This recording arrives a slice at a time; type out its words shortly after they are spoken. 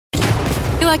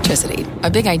Electricity, a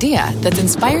big idea that's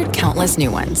inspired countless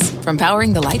new ones. From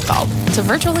powering the light bulb to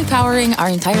virtually powering our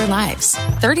entire lives.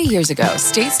 30 years ago,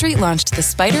 State Street launched the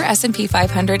SPDR S&P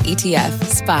 500 ETF,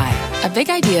 SPY. A big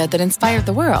idea that inspired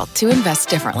the world to invest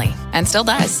differently. And still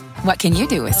does. What can you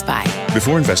do with SPY?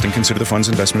 Before investing, consider the fund's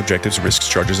investment objectives, risks,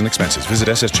 charges, and expenses. Visit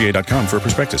ssga.com for a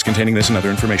prospectus containing this and other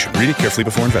information. Read it carefully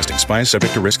before investing. SPY is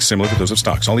subject to risks similar to those of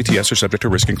stocks. All ETFs are subject to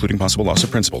risk, including possible loss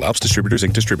of principal. Alps Distributors,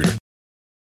 Inc. Distributor.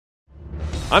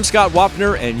 I'm Scott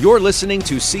Wapner, and you're listening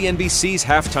to CNBC's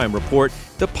Halftime Report,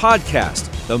 the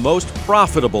podcast, the most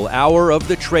profitable hour of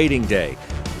the trading day.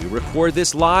 We record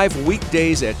this live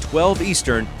weekdays at 12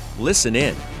 Eastern. Listen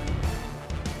in.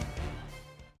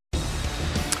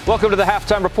 Welcome to the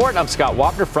Halftime Report. I'm Scott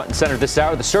Wapner, front and center this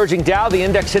hour. The surging Dow, the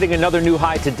index hitting another new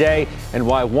high today, and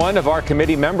why one of our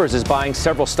committee members is buying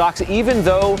several stocks, even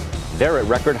though they're at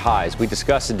record highs. We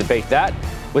discuss and debate that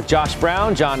with Josh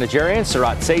Brown, John Najarian,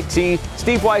 Sarat Sethi.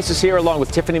 Steve Weiss is here along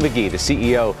with Tiffany McGee, the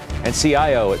CEO and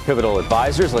CIO at Pivotal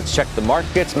Advisors. Let's check the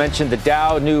markets. Mentioned the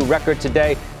Dow, new record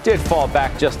today. Did fall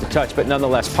back just a touch, but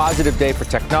nonetheless, positive day for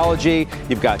technology.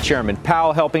 You've got Chairman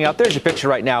Powell helping out. There's your picture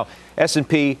right now.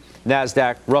 S&P,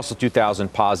 NASDAQ, Russell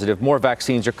 2000 positive. More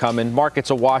vaccines are coming. Markets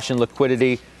awash in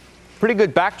liquidity. Pretty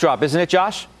good backdrop, isn't it,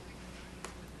 Josh?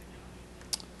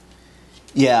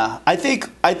 Yeah, I think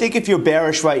if you're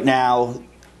bearish right now,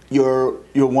 you're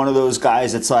one of those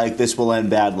guys that's like, this will end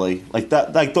badly. Like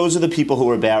that, like those are the people who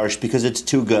are bearish because it's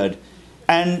too good.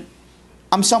 And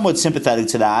I'm somewhat sympathetic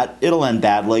to that. It'll end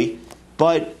badly.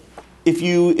 But if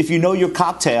you know your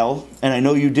cocktail, and I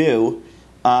know you do,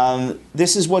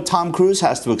 this is what Tom Cruise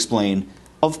has to explain.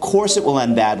 Of course it will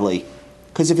end badly.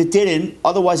 Because if it didn't,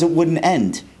 otherwise it wouldn't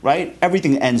end, right?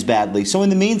 Everything ends badly. So in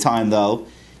the meantime, though,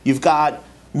 you've got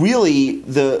really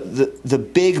the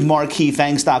big marquee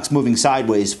FANG stocks moving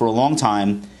sideways for a long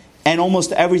time and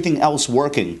almost everything else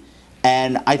working.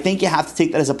 And I think you have to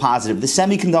take that as a positive. The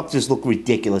semiconductors look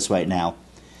ridiculous right now.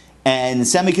 And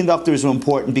semiconductors are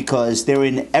important because they're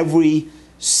in every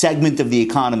segment of the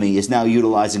economy is now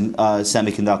utilizing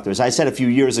semiconductors. I said a few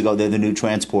years ago they're the new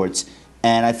transports,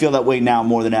 and I feel that way now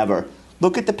more than ever.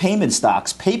 Look at the payment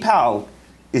stocks. PayPal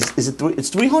it's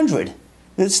 300.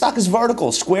 The stock is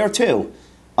vertical, Square too.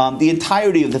 The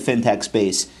entirety of the fintech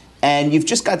space. And you've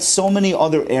just got so many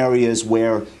other areas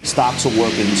where stocks are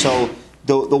working. So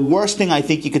the worst thing I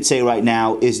think you could say right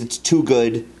now is it's too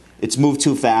good. It's moved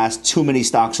too fast. Too many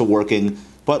stocks are working.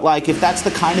 But like, if that's the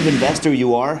kind of investor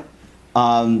you are,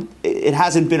 it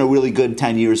hasn't been a really good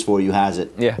 10 years for you, has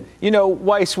it? Yeah. You know,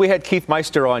 Weiss, we had Keith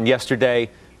Meister on yesterday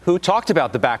who talked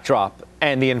about the backdrop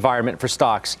and the environment for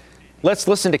stocks. Let's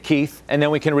listen to Keith, and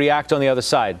then we can react on the other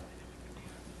side.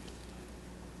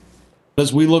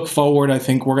 As we look forward, I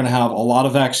think we're going to have a lot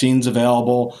of vaccines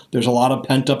available. There's a lot of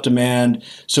pent-up demand.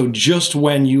 So just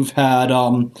when you've had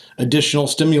additional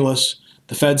stimulus,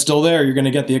 the Fed's still there, you're going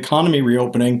to get the economy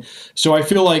reopening. So I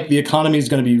feel like the economy is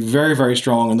going to be very, very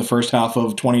strong in the first half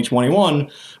of 2021,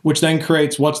 which then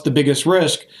creates what's the biggest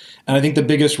risk. And I think the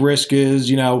biggest risk is,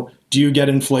 do you get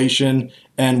inflation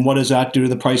and what does that do to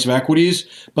the price of equities?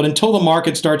 But until the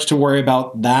market starts to worry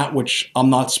about that, which I'm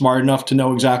not smart enough to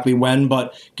know exactly when,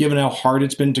 but given how hard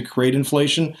it's been to create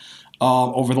inflation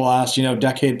over the last,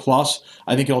 decade plus,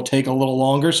 I think it'll take a little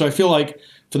longer. So I feel like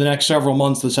for the next several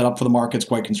months, the setup for the market's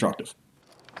quite constructive.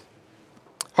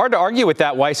 Hard to argue with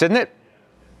that, Weiss, isn't it?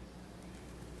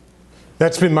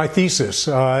 That's been my thesis,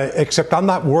 except I'm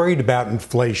not worried about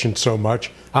inflation so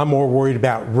much. I'm more worried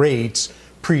about rates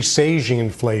presaging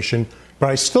inflation. But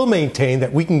I still maintain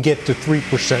that we can get to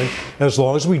 3% as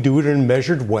long as we do it in a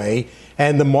measured way.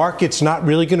 And the market's not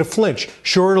really going to flinch.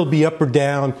 Sure, it'll be up or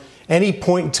down. Any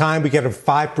point in time, we get a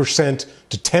 5%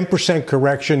 to 10%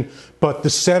 correction. But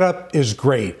the setup is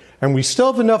great. And we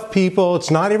still have enough people.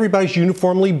 It's not everybody's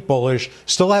uniformly bullish.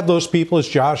 Still have those people, as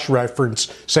Josh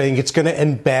referenced, saying it's going to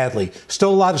end badly.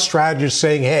 Still a lot of strategists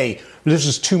saying, hey, this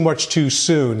is too much too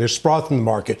soon. There's froth in the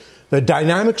market. The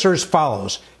dynamics are as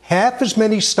follows. Half as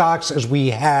many stocks as we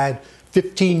had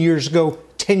 15 years ago,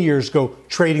 10 years ago,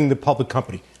 trading the public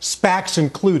company, SPACs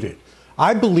included.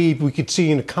 I believe we could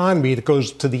see an economy that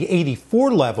goes to the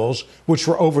 84 levels, which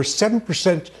were over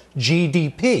 7%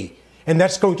 GDP. And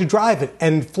that's going to drive it.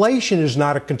 And inflation is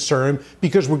not a concern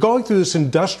because we're going through this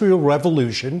industrial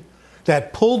revolution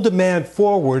that pulled demand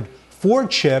forward for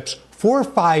chips, for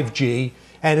 5G,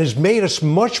 and has made us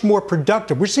much more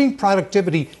productive. We're seeing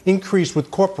productivity increase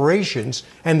with corporations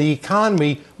and the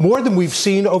economy more than we've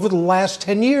seen over the last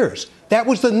 10 years. That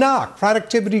was the knock.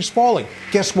 Productivity's falling.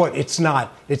 Guess what? It's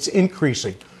not. It's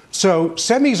increasing. So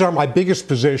semis are my biggest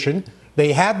position.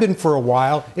 They have been for a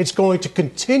while. It's going to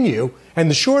continue. And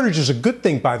the shortage is a good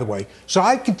thing, by the way. So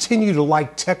I continue to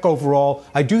like tech overall.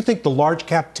 I do think the large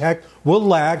cap tech will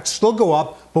lag, still go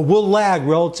up, but will lag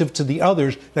relative to the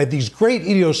others that have these great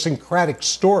idiosyncratic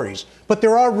stories. But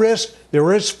there are risks.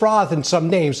 There is froth in some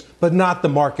names, but not the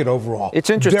market overall. It's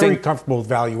interesting. Very comfortable with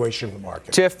valuation of the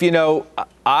market. Tiff,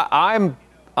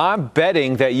 I'm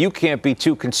betting that you can't be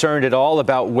too concerned at all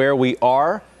about where we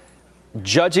are,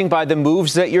 judging by the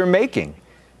moves that you're making.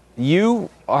 You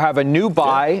have a new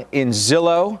buy in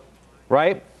Zillow,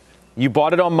 right? You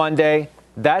bought it on Monday.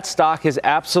 That stock has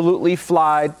absolutely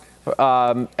flied.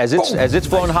 As it's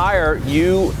flown higher,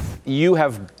 you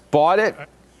have bought it,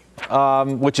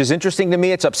 which is interesting to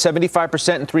me. It's up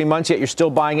 75% in 3 months, yet you're still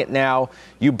buying it now.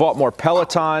 You bought more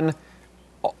Peloton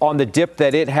on the dip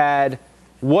that it had.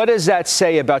 What does that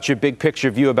say about your big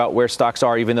picture view about where stocks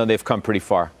are, even though they've come pretty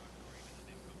far?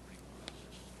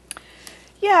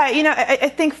 Yeah, I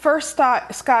think first,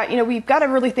 Scott, we've got to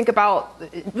really think about,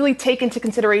 really take into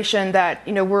consideration that,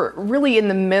 we're really in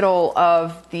the middle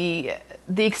of the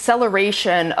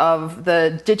acceleration of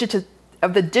the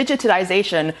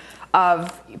digitization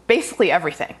of basically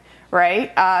everything,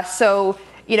 right? So,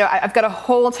 I've got a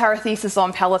whole entire thesis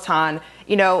on Peloton,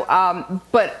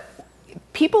 but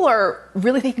people are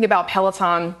really thinking about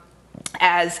Peloton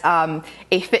as a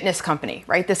fitness company,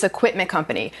 right? This equipment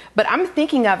company. But I'm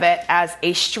thinking of it as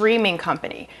a streaming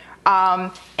company.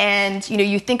 And,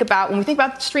 you think about, when we think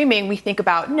about streaming, we think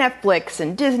about Netflix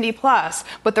and Disney Plus,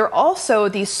 but there are also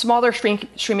these smaller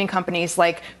streaming companies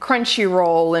like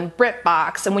Crunchyroll and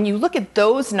BritBox. And when you look at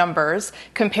those numbers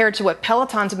compared to what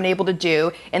Peloton's been able to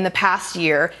do in the past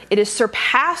year, it has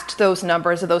surpassed those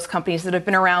numbers of those companies that have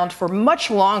been around for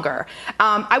much longer.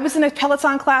 I was in a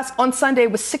Peloton class on Sunday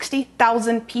with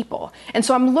 60,000 people. And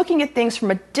so I'm looking at things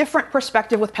from a different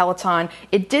perspective with Peloton.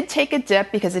 It did take a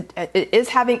dip because it is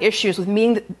having issues with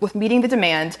meeting the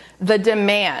demand,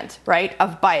 right,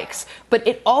 of bikes. But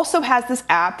it also has this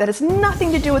app that has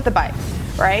nothing to do with the bike,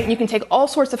 right? And you can take all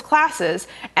sorts of classes,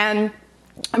 and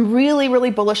I'm really,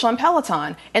 really bullish on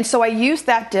Peloton. And so I used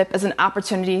that dip as an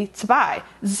opportunity to buy.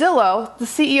 Zillow, the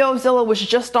CEO of Zillow was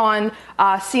just on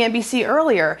CNBC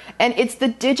earlier, and it's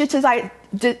the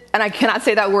and I cannot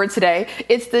say that word today.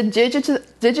 It's the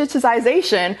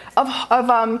digitization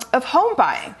of home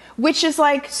buying, which is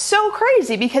like so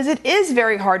crazy because it is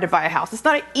very hard to buy a house. It's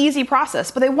not an easy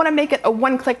process, but they want to make it a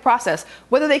one-click process.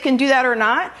 Whether they can do that or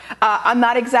not, I'm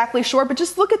not exactly sure. But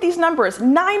just look at these numbers: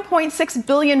 9.6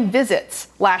 billion visits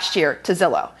last year to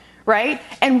Zillow. Right?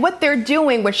 And what they're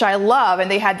doing, which I love, and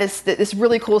they had this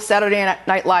really cool Saturday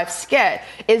Night Live skit,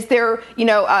 is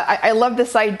I love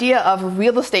this idea of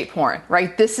real estate porn,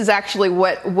 right? This is actually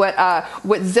what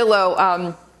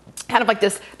Zillow, kind of like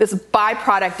this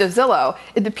byproduct of Zillow.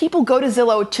 The people go to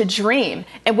Zillow to dream,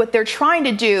 and what they're trying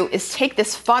to do is take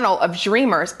this funnel of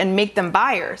dreamers and make them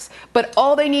buyers. But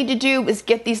all they need to do is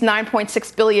get these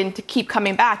 9.6 billion to keep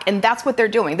coming back, and that's what they're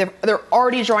doing. They're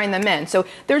already drawing them in. So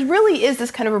there really is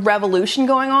this kind of a revolution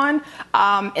going on,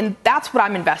 and that's what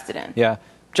I'm invested in. Yeah.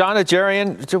 Jon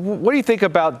Najarian, what do you think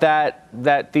about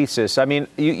that thesis? I mean,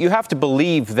 you have to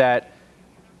believe that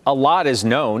a lot is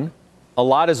known. A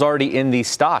lot is already in these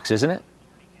stocks, isn't it?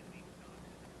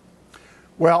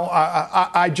 Well,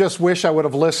 I just wish I would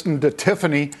have listened to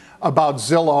Tiffany about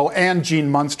Zillow and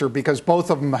Gene Munster, because both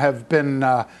of them have been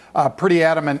pretty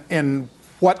adamant in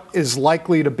what is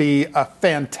likely to be a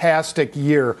fantastic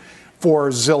year for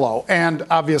Zillow. And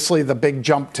obviously the big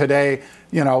jump today,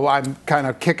 I'm kind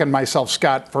of kicking myself,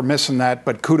 Scott, for missing that,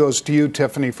 but kudos to you,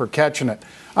 Tiffany, for catching it.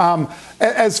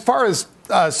 As far as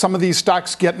some of these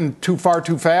stocks getting too far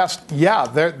too fast, yeah,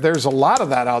 there's a lot of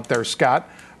that out there, Scott.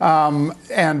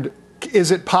 And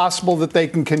is it possible that they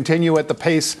can continue at the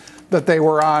pace that they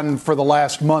were on for the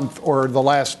last month or the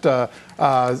last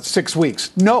 6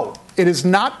 weeks? No, it is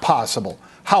not possible.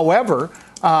 However,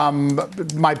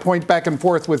 my point back and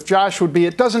forth with Josh would be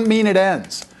it doesn't mean it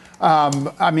ends.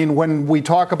 I mean, when we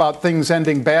talk about things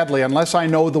ending badly, unless I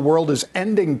know the world is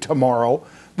ending tomorrow,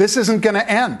 this isn't going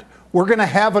to end. We're going to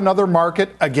have another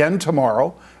market again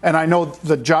tomorrow. And I know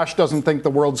that Josh doesn't think the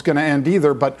world's going to end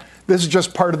either, but this is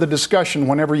just part of the discussion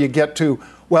whenever you get to,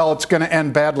 well, it's going to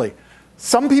end badly.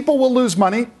 Some people will lose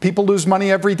money. People lose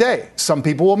money every day. Some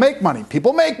people will make money.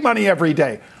 People make money every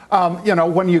day.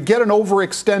 When you get an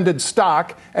overextended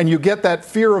stock and you get that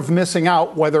fear of missing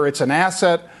out, whether it's an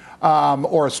asset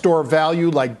or a store of value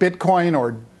like Bitcoin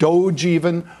or Doge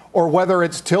even, or whether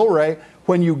it's Tilray,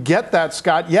 when you get that,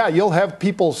 Scott, yeah, you'll have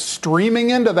people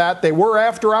streaming into that. They were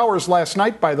after hours last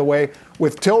night, by the way,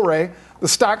 with Tilray. The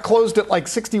stock closed at like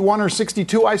 61 or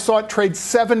 62. I saw it trade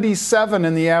 77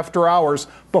 in the after hours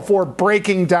before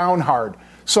breaking down hard.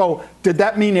 So did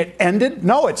that mean it ended?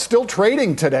 No, it's still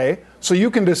trading today. So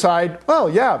you can decide, well,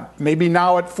 yeah, maybe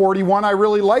now at 41, I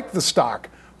really like the stock,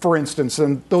 for instance.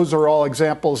 And those are all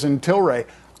examples in Tilray.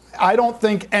 I don't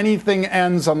think anything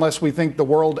ends unless we think the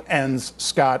world ends,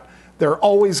 Scott. There are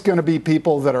always going to be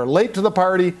people that are late to the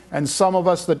party, and some of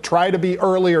us that try to be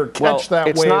early or catch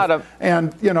that wave.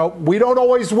 And, you know, we don't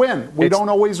always win. We don't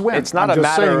always win. It's not a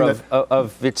matter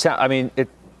of it's. I mean,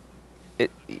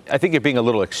 I think you're being a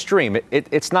little extreme.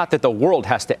 It's not that the world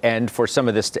has to end for some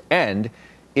of this to end.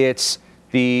 It's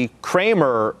the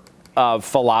Cramer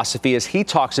philosophy as he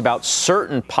talks about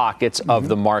certain pockets of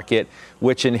the market,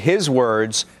 which in his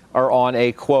words are on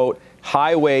a, quote,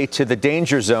 highway to the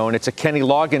danger zone. It's a Kenny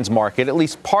Loggins market. At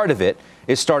least part of it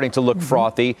is starting to look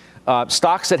frothy.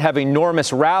 Stocks that have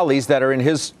enormous rallies that are, in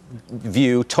his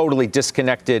view, totally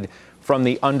disconnected from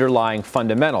the underlying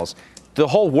fundamentals. The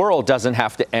whole world doesn't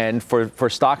have to end for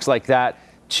stocks like that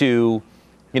to,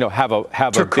 you know, have a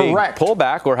big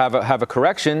pullback or have a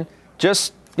correction.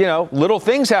 Just, you know, little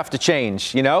things have to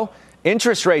change. You know,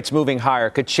 interest rates moving higher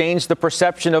could change the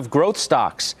perception of growth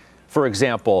stocks. For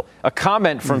example, a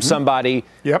comment from somebody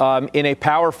in a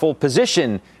powerful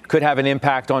position could have an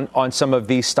impact on some of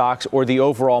these stocks or the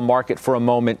overall market for a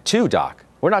moment too, Doc.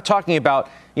 We're not talking about,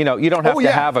 you know, you don't have to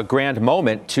have a grand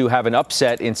moment to have an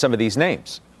upset in some of these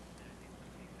names.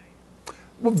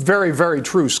 Well, very, very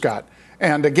true, Scott.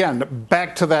 And again,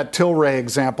 back to that Tilray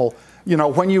example, you know,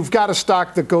 when you've got a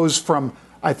stock that goes from,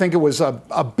 I think it was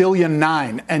 $1.9 billion.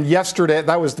 And yesterday,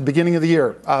 that was the beginning of the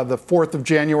year, the 4th of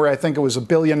January, I think it was $1.9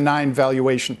 billion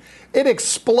valuation. It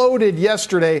exploded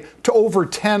yesterday to over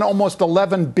 10, almost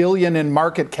 11 billion in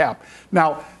market cap.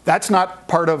 Now, that's not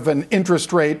part of an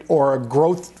interest rate or a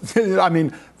growth. I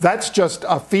mean, that's just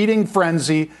a feeding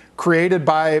frenzy created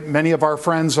by many of our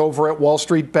friends over at Wall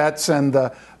Street Bets and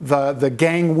the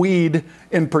gang weed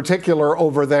in particular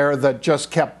over there that just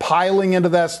kept piling into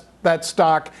that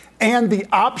stock and the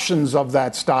options of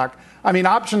that stock. I mean,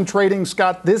 option trading,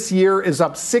 Scott, this year is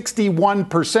up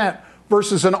 61%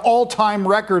 versus an all-time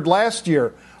record last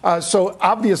year. So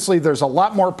obviously there's a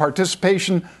lot more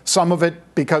participation, some of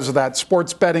it because of that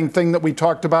sports betting thing that we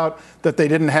talked about, that they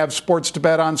didn't have sports to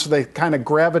bet on, so they kind of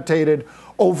gravitated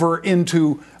over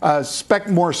into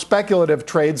more speculative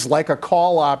trades like a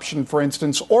call option, for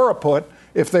instance, or a put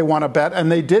if they want to bet.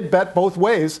 And they did bet both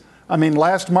ways. I mean,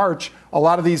 last March, a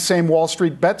lot of these same Wall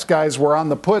Street Bets guys were on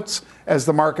the puts as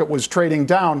the market was trading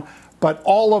down. But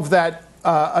all of that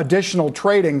additional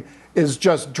trading is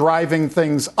just driving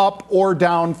things up or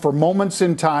down for moments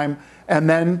in time, and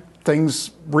then things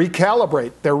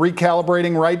recalibrate. They're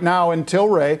recalibrating right now in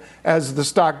Tilray as the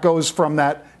stock goes from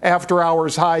that after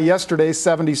hours high yesterday,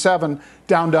 77,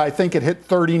 down to, I think it hit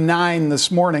 39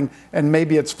 this morning, and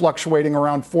maybe it's fluctuating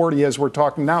around 40 as we're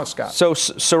talking now, Scott. So,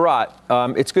 Sarat,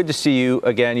 it's good to see you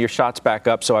again. Your shot's back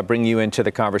up, so I bring you into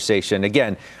the conversation.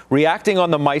 Again, reacting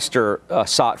on the Meister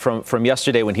shot from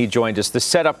yesterday when he joined us, the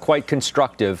setup quite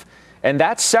constructive, and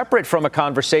that's separate from a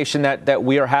conversation that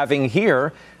we are having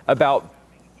here about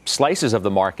slices of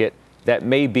the market that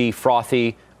may be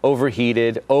frothy,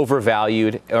 overheated,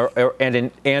 overvalued, or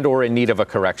in need of a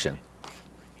correction.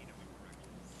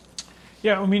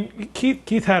 Yeah, I mean,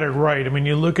 Keith had it right. I mean,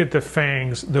 you look at the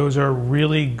FANGs; those are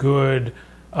really good,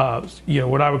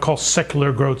 what I would call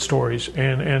secular growth stories,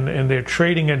 and they're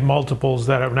trading at multiples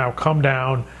that have now come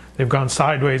down. They've gone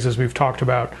sideways, as we've talked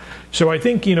about. So I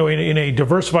think, in a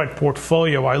diversified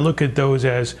portfolio, I look at those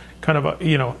as kind of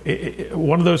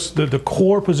one of those the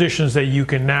core positions that you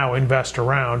can now invest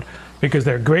around, because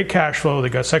they're great cash flow, they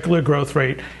got secular growth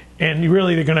rate, and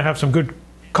really they're going to have some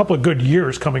couple of good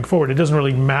years coming forward. It doesn't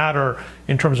really matter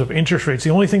in terms of interest rates.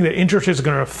 The only thing that interest rates are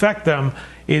going to affect them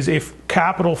is if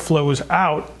capital flows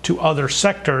out to other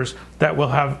sectors that will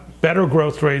have better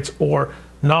growth rates or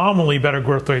nominally better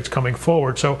growth rates coming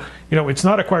forward. So, it's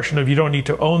not a question of you don't need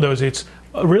to own those. It's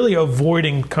really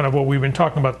avoiding kind of what we've been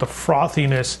talking about, the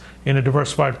frothiness in a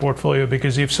diversified portfolio,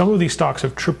 because if some of these stocks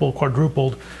have tripled,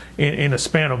 quadrupled in a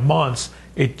span of months,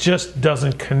 it just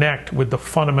doesn't connect with the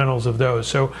fundamentals of those.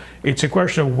 So it's a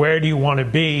question of where do you want to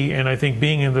be, and I think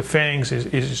being in the FANGs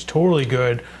is totally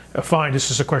good. Fine, this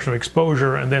is a question of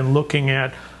exposure, and then looking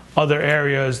at other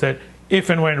areas that if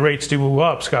and when rates do move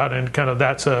up, Scott, and kind of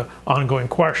that's a ongoing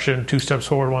question, 2 steps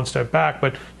forward, 1 step back,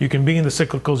 but you can be in the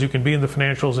cyclicals, you can be in the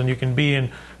financials, and you can be in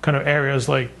kind of areas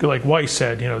like Weiss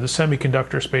said, the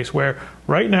semiconductor space, where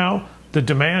right now the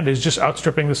demand is just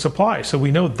outstripping the supply. So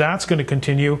we know that's going to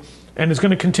continue, and it's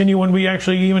going to continue when we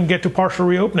actually even get to partial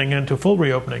reopening and to full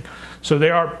reopening. So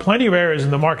there are plenty of areas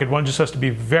in the market. One just has to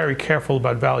be very careful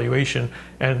about valuation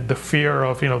and the fear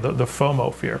of, the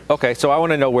FOMO fear. Okay, so I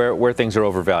want to know where things are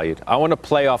overvalued. I want to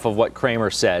play off of what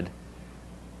Cramer said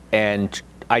and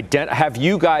have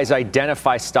you guys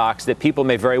identify stocks that people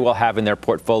may very well have in their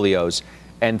portfolios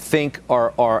and think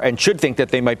and should think that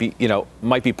they might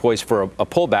be poised for a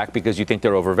pullback because you think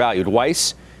they're overvalued.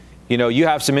 Weiss, you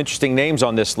have some interesting names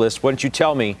on this list. Why don't you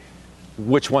tell me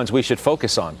which ones we should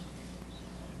focus on?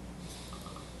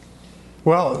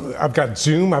 Well, I've got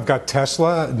Zoom, I've got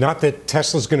Tesla. Not that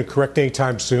Tesla's going to correct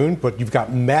anytime soon, but you've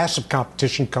got massive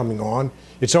competition coming on.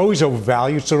 It's always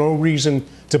overvalued, so no reason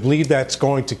to believe that's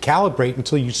going to calibrate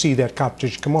until you see that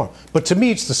competition come on. But to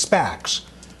me, it's the SPACs.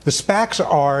 The SPACs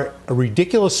are a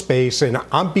ridiculous space, and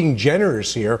I'm being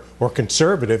generous here, or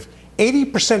conservative.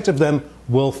 80% of them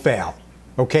will fail,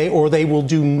 okay? Or they will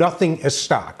do nothing as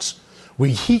stocks.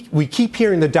 We keep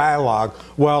hearing the dialogue,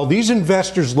 well, these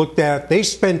investors looked at it, they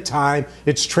spent time,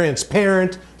 it's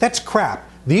transparent. That's crap.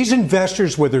 These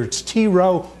investors, whether it's T.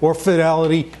 Rowe or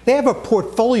Fidelity, they have a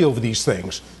portfolio of these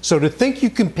things. So to think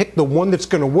you can pick the one that's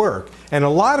going to work, and a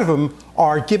lot of them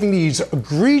are giving these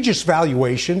egregious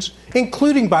valuations,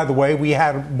 including, by the way, we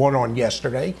had one on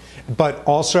yesterday, but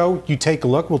also you take a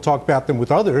look, we'll talk about them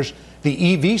with others,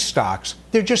 the EV stocks,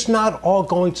 they're just not all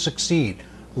going to succeed.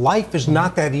 Life is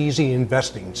not that easy.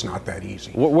 Investing is not that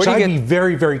easy. So I'd be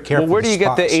very, very careful. Well, where do you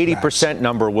get the 80%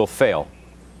 number will fail?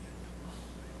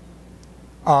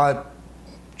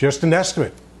 Just an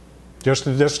estimate. Just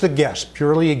a guess.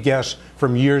 Purely a guess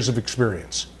from years of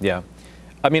experience. Yeah.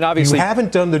 I mean, obviously, you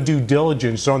haven't done the due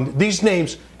diligence on these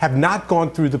names. Have not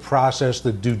gone through the process.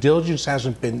 The due diligence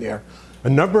hasn't been there. A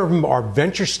number of them are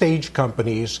venture stage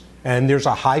companies, and there's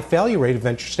a high failure rate of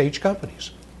venture stage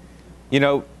companies.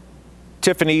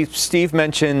 Tiffany, Steve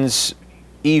mentions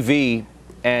EV,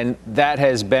 and that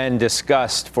has been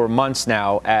discussed for months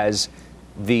now as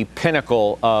the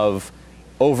pinnacle of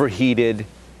overheated.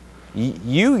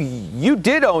 You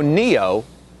did own NIO,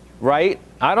 right?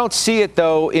 I don't see it,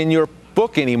 though, in your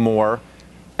book anymore.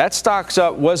 That stock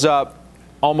was up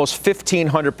almost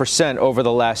 1,500% over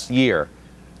the last year.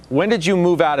 When did you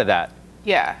move out of that?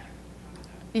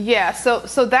 Yeah,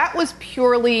 so that was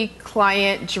purely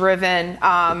client driven.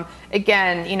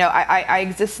 Again, I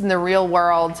exist in the real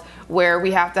world where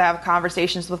we have to have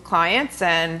conversations with clients,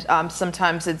 and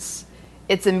sometimes it's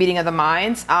a meeting of the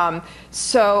minds.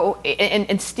 So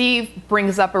Steve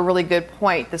brings up a really good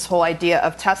point, this whole idea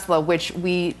of Tesla, which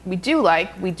we do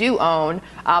own,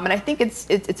 and I think it's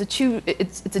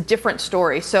a different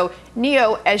story. So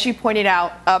NIO, as you pointed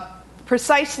out, up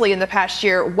precisely in the past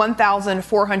year,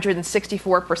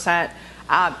 1,464%,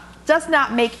 does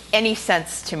not make any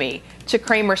sense to me. To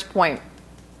Cramer's point,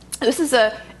 this is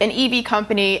an EV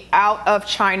company out of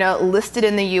China, listed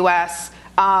in the U.S.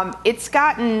 It's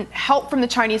gotten help from the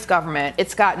Chinese government.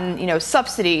 It's gotten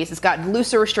subsidies. It's gotten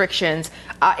looser restrictions.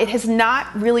 It has not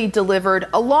really delivered,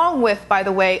 along with, by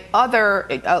the way, other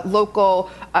local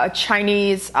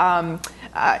Chinese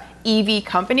EV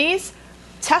companies.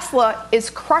 Tesla is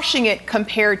crushing it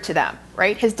compared to them,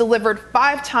 right? Has delivered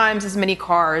 5 times as many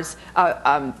cars,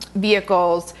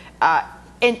 vehicles,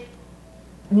 and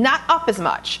not up as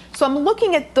much. So I'm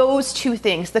looking at those two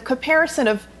things, the comparison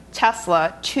of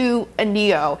Tesla to a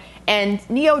NIO, and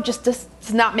NIO just does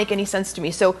not make any sense to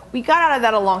me. So we got out of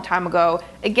that a long time ago.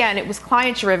 Again, it was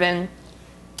client driven.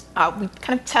 We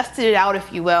kind of tested it out,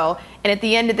 if you will, and at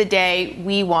the end of the day,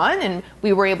 we won and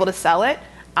we were able to sell it.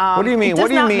 What do you mean? What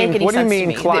do you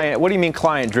mean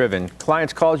client driven?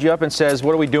 Clients calls you up and says,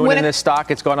 "What are we doing in this stock?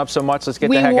 It's gone up so much. Let's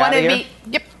get the heck out of here."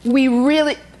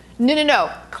 No.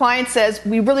 Client says,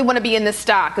 "We really want to be in this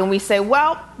stock," and we say,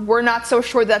 "Well, we're not so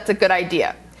sure that's a good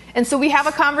idea." And so we have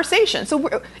a conversation. So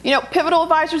Pivotal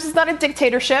Advisors is not a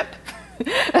dictatorship.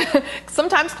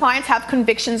 Sometimes clients have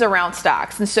convictions around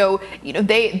stocks, and so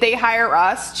they hire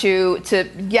us to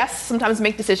yes, sometimes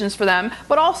make decisions for them,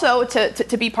 but also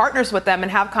to be partners with them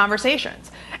and have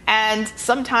conversations. And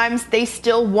sometimes they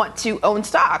still want to own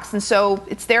stocks, and so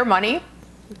it's their money,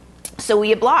 so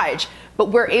we oblige. But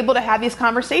we're able to have these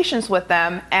conversations with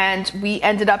them, and we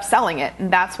ended up selling it,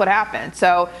 and that's what happened.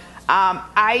 So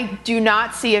I do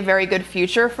not see a very good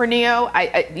future for NIO.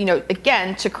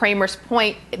 Again, to Cramer's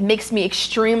point, it makes me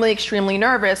extremely, extremely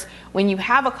nervous when you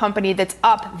have a company that's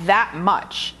up that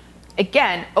much.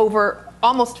 Again, over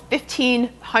almost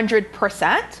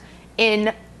 1,500%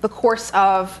 in the course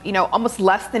of almost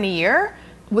less than a year,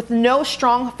 with no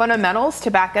strong fundamentals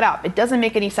to back it up. It doesn't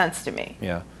make any sense to me.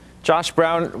 Yeah. Josh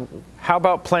Brown, how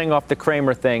about playing off the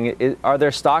Cramer thing? Are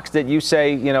there stocks that you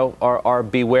say, are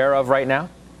beware of right now?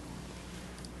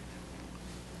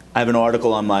 I have an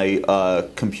article on my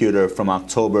computer from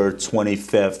October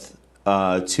 25th,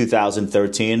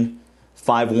 2013.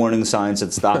 5 warning signs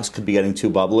that stocks could be getting too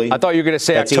bubbly. I thought you were going to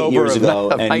say That's October 8 years ago,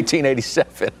 of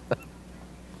 1987.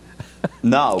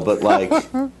 No, but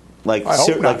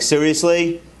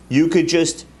seriously, you could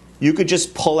just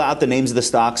pull out the names of the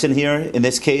stocks in here. In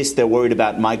this case, they're worried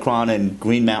about Micron and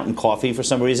Green Mountain Coffee for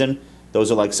some reason.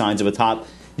 Those are like signs of a top.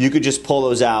 You could just pull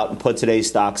those out and put today's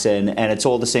stocks in, and it's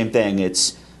all the same thing.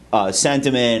 It's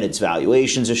sentiment, its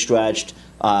valuations are stretched.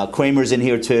 Cramer's in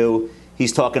here too.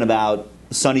 He's talking about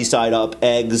sunny side up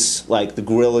eggs, like the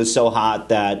grill is so hot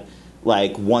that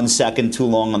like 1 second too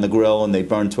long on the grill and they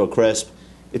burn to a crisp.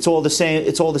 It's all the same.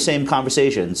 It's all the same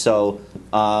conversation. So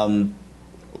I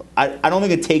don't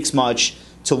think it takes much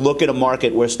to look at a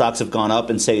market where stocks have gone up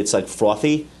and say it's like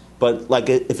frothy. But like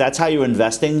if that's how you're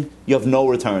investing, you have no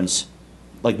returns,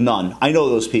 like none. I know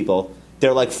those people.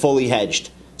 They're like fully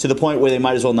hedged to the point where they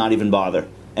might as well not even bother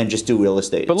and just do real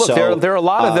estate. But look, there are a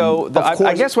lot of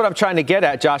I guess what I'm trying to get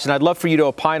at, Josh, and I'd love for you to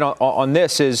opine on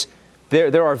this, is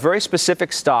there are very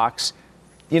specific stocks,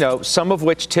 some of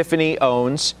which Tiffany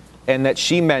owns and that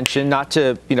she mentioned, not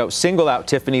to single out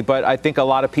Tiffany, but I think a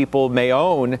lot of people may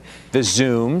own the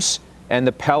Zooms and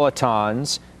the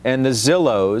Pelotons and the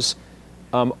Zillows,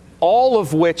 all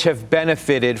of which have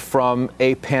benefited from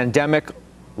a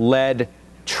pandemic-led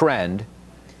trend.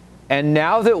 And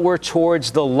now that we're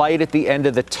towards the light at the end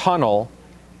of the tunnel,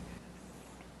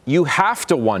 you have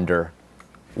to wonder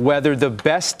whether the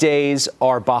best days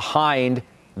are behind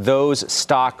those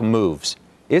stock moves.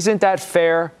 Isn't that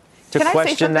fair to question that? Can I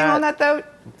say something on that,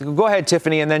 though? Go ahead,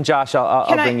 Tiffany, and then Josh,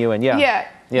 I'll bring you in. Yeah.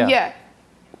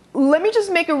 Let me just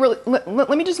make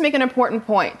an important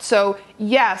point. So,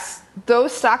 yes,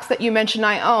 those stocks that you mentioned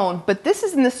I own, but this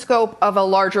is in the scope of a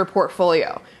larger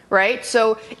portfolio. Right?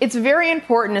 So it's very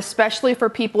important, especially for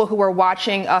people who are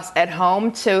watching us at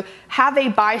home, to have a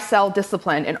buy-sell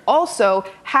discipline and also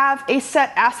have a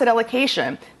set asset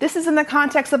allocation. This is in the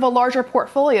context of a larger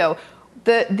portfolio.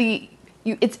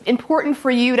 It's important for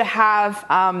you to have,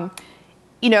 a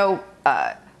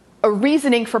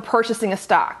reasoning for purchasing a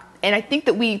stock. And I think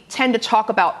that we tend to talk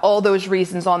about all those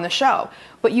reasons on the show.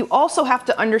 But you also have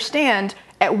to understand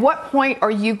at what point are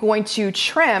you going to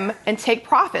trim and take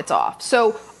profits off.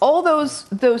 So all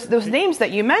those names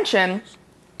that you mentioned,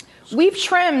 we've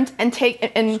trimmed and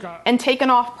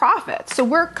taken off profits. So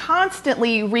we're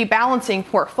constantly rebalancing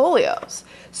portfolios.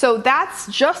 So that's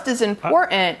just as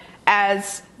important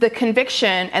as the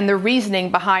conviction and the reasoning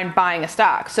behind buying a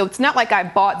stock. So it's not like I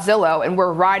bought Zillow and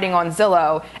we're riding on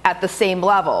Zillow at the same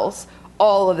levels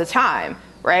all of the time,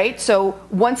 right? So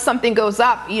once something goes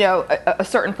up, a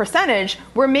certain percentage,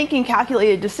 we're making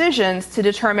calculated decisions to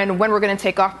determine when we're going to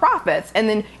take off profits. And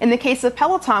then in the case of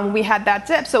Peloton, we had that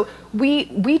dip. So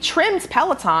we trimmed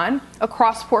Peloton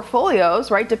across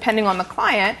portfolios, right, depending on the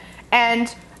client.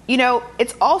 And,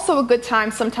 it's also a good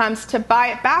time sometimes to buy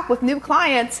it back with new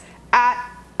clients at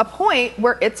a point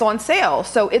where it's on sale.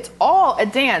 So it's all a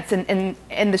dance, and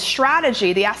the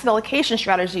strategy, the asset allocation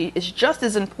strategy, is just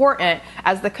as important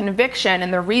as the conviction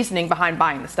and the reasoning behind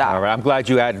buying the stock. All right, I'm glad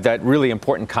you added that really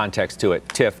important context to it.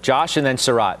 Tiff, Josh, and then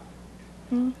Sarat.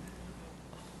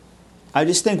 I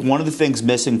just think one of the things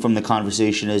missing from the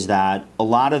conversation is that a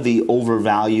lot of the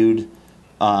overvalued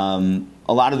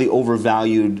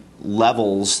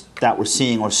levels that we're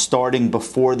seeing are starting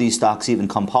before these stocks even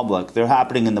come public. They're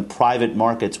happening in the private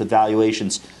markets with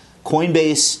valuations.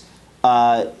 Coinbase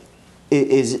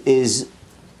is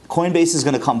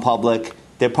going to come public.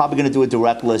 They're probably going to do a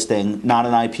direct listing, not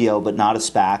an IPO, but not a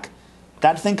SPAC.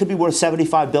 That thing could be worth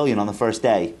 $75 billion on the first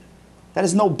day. That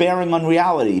has no bearing on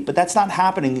reality, but that's not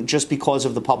happening just because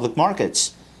of the public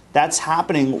markets. That's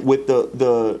happening with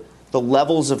the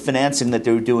levels of financing that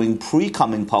they're doing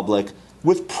pre-coming public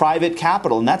with private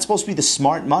capital, and that's supposed to be the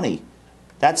smart money.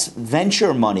 That's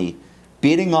venture money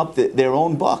beating up their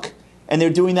own book, and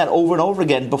they're doing that over and over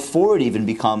again before it even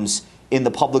becomes in the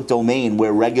public domain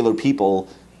where regular people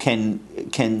can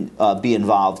be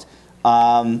involved.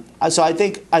 So I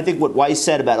think what Weiss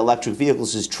said about electric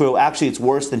vehicles is true. Actually, it's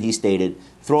worse than he stated.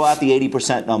 Throw out the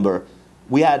 80% number.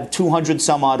 We had 200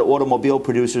 some odd automobile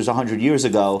producers 100 years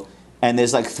ago, and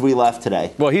there's like 3 left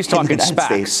today. Well, he's talking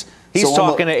SPACs. He's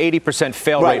talking an 80%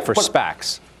 fail rate for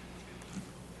SPACs.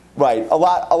 Right. A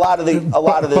lot of the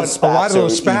SPACs are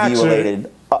EV related.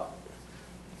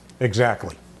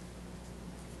 Exactly.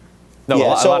 No,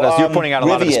 yeah, a lot of, you're pointing out a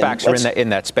lot of the SPACs are in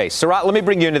that space. Sarat, let me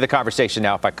bring you into the conversation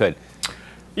now, if I could.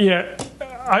 Yeah,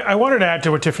 I wanted to add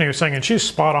to what Tiffany was saying, and she's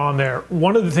spot on there.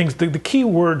 One of the things, the key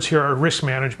words here are risk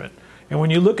management. And when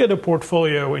you look at a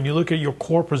portfolio and you look at your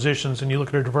core positions and you look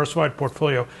at a diversified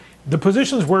portfolio, the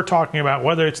positions we're talking about,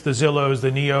 whether it's the Zillows,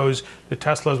 the Neos, the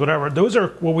Teslas, whatever, those are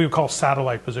what we would call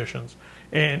satellite positions.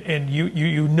 And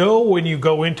you know when you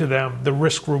go into them the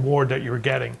risk reward that you're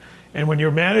getting. And when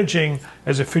you're managing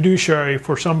as a fiduciary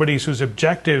for somebody whose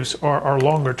objectives are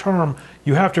longer term,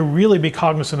 you have to really be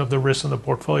cognizant of the risks in the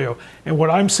portfolio. And what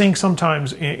I'm seeing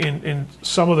sometimes in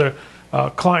some of the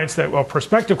clients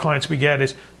prospective clients we get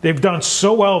is they've done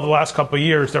so well over the last couple of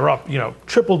years, they're up,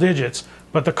 triple digits,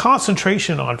 but the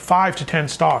concentration on 5 to 10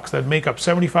 stocks that make up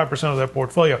 75% of their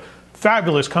portfolio,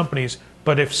 fabulous companies,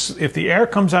 but if the air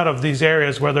comes out of these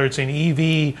areas, whether it's in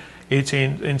EV, it's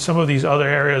in some of these other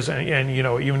areas, and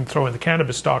even throw in the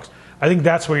cannabis stocks, I think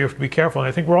that's where you have to be careful. And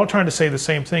I think we're all trying to say the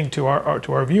same thing to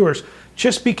our viewers.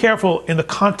 Just be careful in the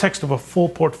context of a full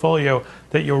portfolio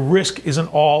that your risk isn't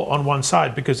all on one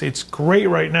side, because it's great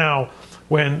right now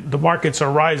when the markets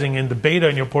are rising and the beta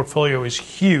in your portfolio is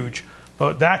huge,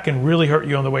 but that can really hurt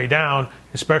you on the way down,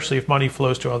 especially if money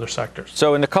flows to other sectors.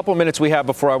 So in the couple minutes we have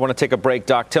before I want to take a break,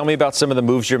 Doc, tell me about some of the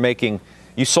moves you're making.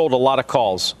 You sold a lot of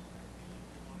calls.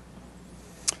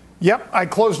 Yep, I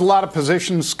closed a lot of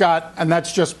positions, Scott, and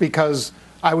that's just because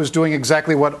I was doing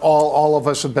exactly what all of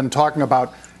us have been talking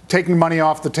about, taking money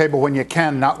off the table when you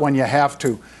can, not when you have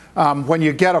to. When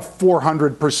you get a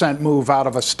 400% move out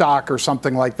of a stock or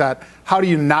something like that, how do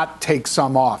you not take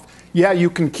some off? Yeah, you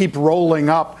can keep rolling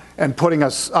up and putting a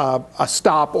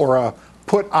stop or a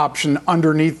put option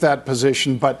underneath that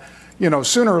position, but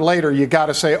sooner or later you got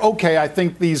to say, okay, I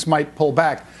think these might pull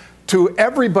back. To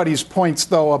everybody's points,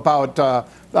 though, about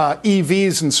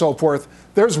EVs and so forth,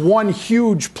 there's one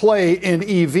huge play in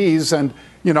EVs, and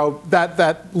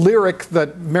that lyric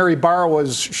that Mary Barra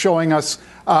was showing us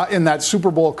in that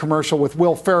Super Bowl commercial with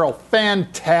Will Ferrell,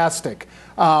 fantastic.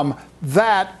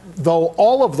 That, though,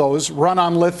 all of those run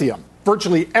on lithium.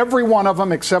 Virtually every one of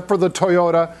them, except for the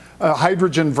Toyota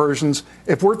hydrogen versions.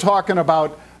 If we're talking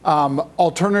about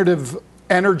alternative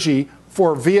energy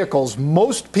for vehicles,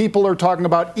 most people are talking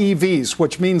about EVs,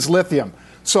 which means lithium.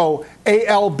 So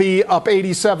ALB up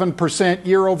 87%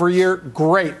 year over year.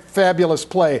 Great, fabulous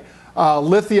play.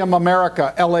 Lithium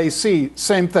America, LAC,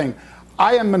 same thing.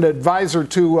 I am an advisor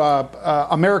to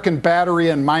American Battery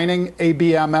and Mining,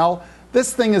 ABML.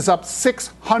 This thing is up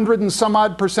 600 and some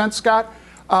odd %, Scott,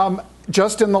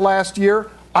 just in the last year.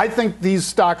 I think these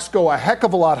stocks go a heck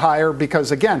of a lot higher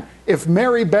because, again, if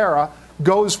Mary Barra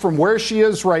goes from where she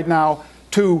is right now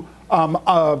to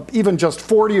even just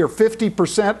 40 or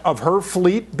 50% of her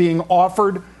fleet being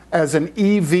offered as an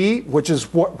EV, which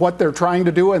is what they're trying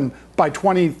to do, and by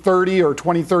 2030 or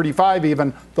 2035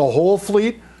 even, the whole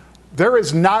fleet, there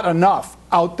is not enough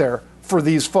out there for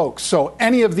these folks. So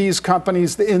any of these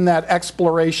companies in that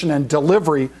exploration and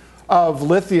delivery of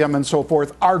lithium and so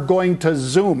forth are going to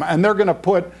zoom, and they're going to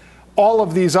put all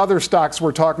of these other stocks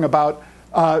we're talking about,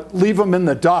 leave them in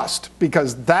the dust,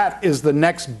 because that is the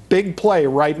next big play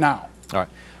right now. All right.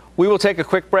 We will take a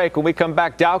quick break. When we come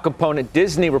back, Dow component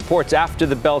Disney reports after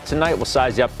the bell tonight. We'll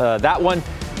size you up that one.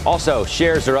 Also,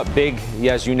 shares are up big.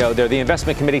 As you know, the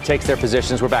investment committee takes their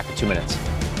positions. We're back in 2 minutes.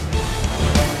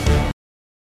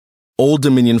 Old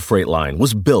Dominion Freight Line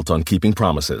was built on keeping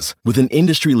promises. With an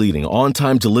industry-leading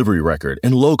on-time delivery record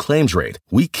and low claims rate,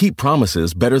 we keep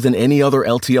promises better than any other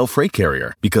LTL freight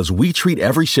carrier because we treat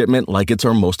every shipment like it's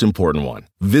our most important one.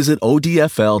 Visit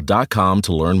odfl.com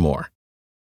to learn more.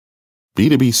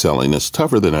 B2B selling is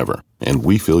tougher than ever, and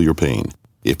we feel your pain.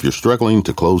 If you're struggling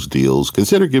to close deals,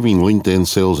 consider giving LinkedIn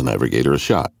Sales Navigator a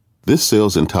shot. This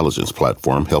sales intelligence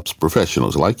platform helps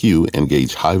professionals like you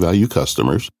engage high-value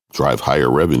customers, drive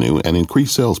higher revenue, and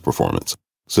increase sales performance.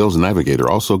 Sales Navigator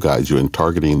also guides you in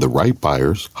targeting the right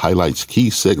buyers, highlights key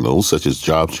signals such as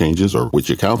job changes or which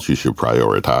accounts you should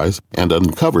prioritize, and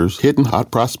uncovers hidden hot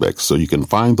prospects so you can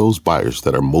find those buyers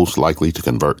that are most likely to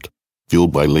convert.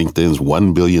 Fueled by LinkedIn's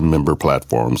 1 billion member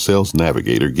platform, Sales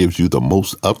Navigator gives you the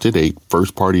most up-to-date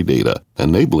first-party data,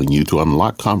 enabling you to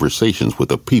unlock conversations with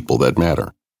the people that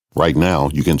matter. Right now,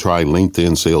 you can try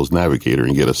LinkedIn Sales Navigator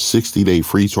and get a 60-day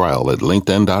free trial at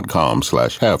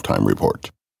linkedin.com/halftime report.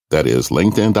 That is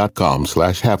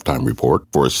linkedin.com/halftime report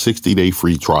for a 60-day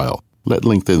free trial. Let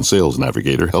LinkedIn Sales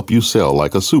Navigator help you sell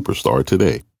like a superstar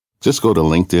today. Just go to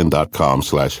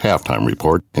linkedin.com/halftime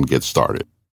report and get started.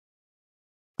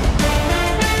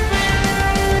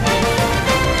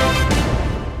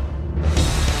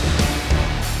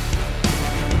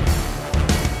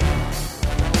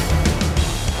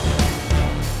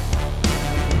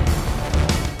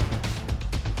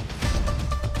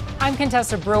 I'm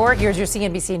Contessa Brewer. Here's your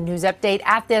CNBC News update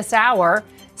at this hour.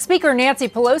 Speaker Nancy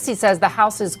Pelosi says the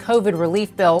House's COVID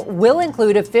relief bill will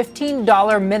include a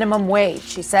 $15 minimum wage.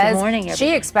 She says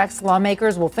she expects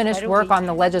lawmakers will finish work on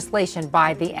the legislation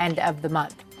by the end of the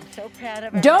month.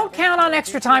 Don't count on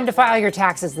extra time to file your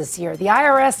taxes this year. The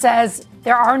IRS says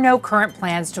there are no current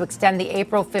plans to extend the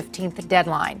April 15th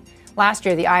deadline. Last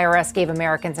year, the IRS gave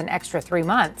Americans an extra 3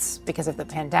 months because of the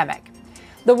pandemic.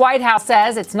 The White House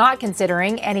says it's not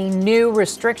considering any new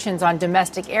restrictions on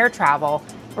domestic air travel.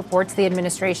 Reports the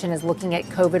administration is looking at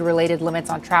COVID-related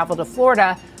limits on travel to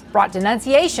Florida brought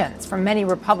denunciations from many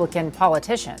Republican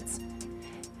politicians.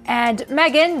 And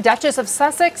Meghan, Duchess of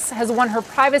Sussex, has won her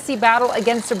privacy battle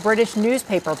against a British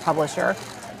newspaper publisher.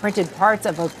 Printed parts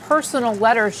of a personal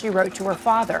letter she wrote to her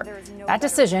father. That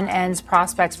decision ends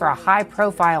prospects for a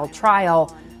high-profile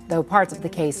trial, though parts of the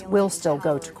case will still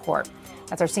go to court.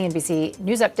 That's our CNBC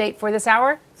News update for this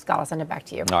hour. Scott, I'll send it back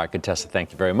to you. All right, Contessa,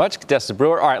 thank you very much. Contessa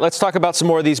Brewer. All right, let's talk about some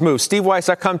more of these moves. Steve Weiss,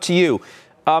 I come to you.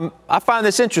 I find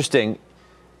this interesting.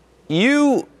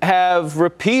 You have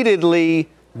repeatedly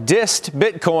dissed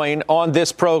Bitcoin on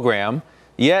this program,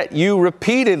 yet you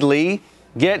repeatedly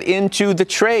get into the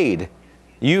trade.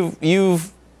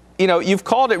 You've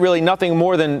called it really nothing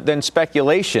more than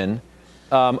speculation,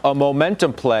 a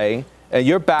momentum play.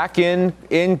 You're back in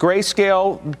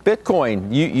Grayscale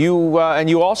Bitcoin. And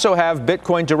you also have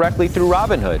Bitcoin directly through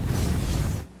Robinhood.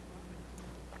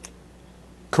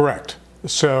 Correct.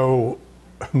 So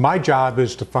my job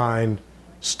is to find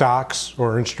stocks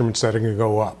or instruments that are going to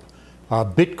go up.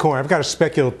 Bitcoin, I've got a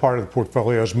speculative part of the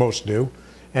portfolio, as most do,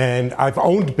 and I've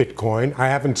owned Bitcoin. I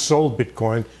haven't sold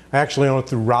Bitcoin. I actually own it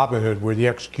through Robinhood, where the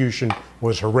execution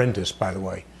was horrendous, by the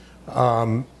way.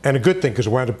 And a good thing, because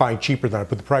I wound up buying cheaper than I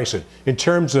put the price in. In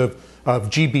terms of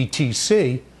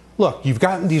GBTC, look, you've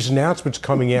gotten these announcements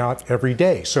coming out every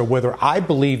day. So whether I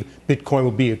believe Bitcoin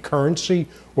will be a currency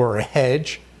or a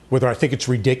hedge, whether I think it's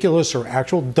ridiculous or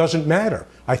actual, doesn't matter.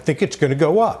 I think it's going to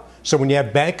go up. So when you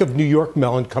have Bank of New York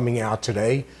Mellon coming out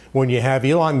today, when you have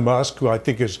Elon Musk, who I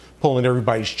think is pulling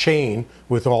everybody's chain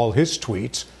with all his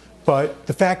tweets, but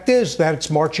the fact is that it's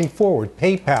marching forward.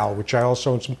 PayPal, which I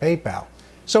also own some PayPal.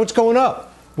 So it's going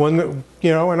up. And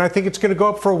I think it's going to go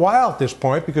up for a while at this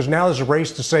point, because now there's a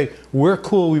race to say, we're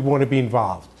cool, we want to be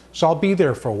involved. So I'll be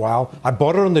there for a while. I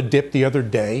bought it on the dip the other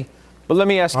day. But let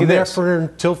me ask you this. I'm there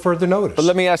until further notice. But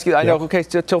let me ask you, I know, okay,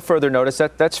 till further notice,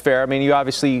 that's fair. I mean, you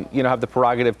obviously, have the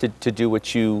prerogative to do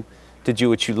what you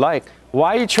like.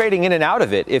 Why are you trading in and out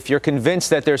of it if you're convinced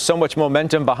that there's so much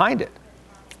momentum behind it?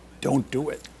 Don't do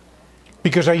it.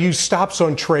 Because I use stops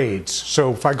on trades.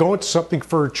 So if I go into something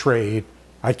for a trade,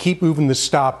 I keep moving the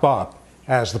stop up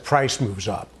as the price moves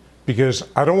up, because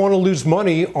I don't want to lose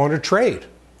money on a trade.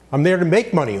 I'm there to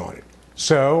make money on it.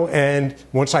 So, and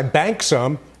once I bank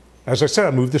some, as I said,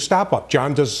 I move the stop up.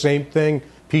 John does the same thing.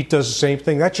 Pete does the same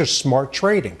thing. That's just smart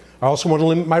trading. I also want to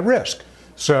limit my risk.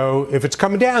 So if it's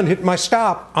coming down, hitting my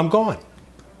stop, I'm gone.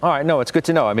 All right. No, it's good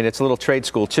to know. I mean, it's a little trade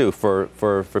school, too,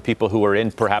 for people who are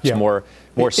in perhaps more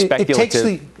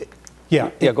speculative.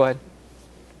 Go ahead.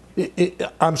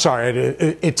 I'm sorry.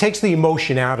 It takes the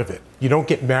emotion out of it. You don't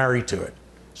get married to it.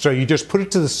 So you just put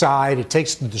it to the side. It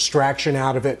takes the distraction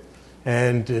out of it.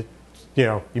 And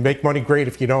you make money, great.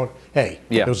 If you don't, hey,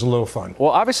 it was a little fun.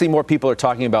 Well, obviously more people are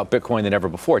talking about Bitcoin than ever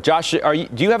before. Josh, do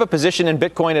you have a position in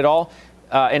Bitcoin at all?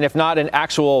 And if not an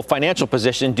actual financial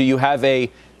position, do you have a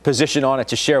position on it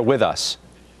to share with us?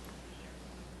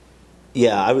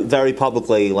 Yeah, I very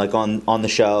publicly, like on the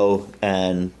show,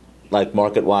 and like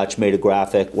Market Watch made a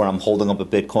graphic where I'm holding up a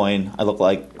Bitcoin. I look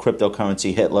like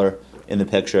cryptocurrency Hitler in the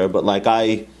picture. But like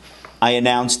I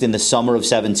announced in the summer of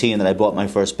 2017 that I bought my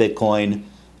first Bitcoin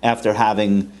after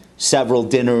having several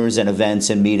dinners and events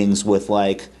and meetings with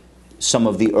like some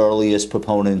of the earliest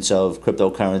proponents of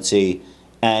cryptocurrency.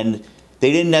 And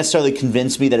they didn't necessarily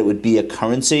convince me that it would be a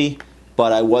currency,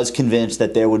 but I was convinced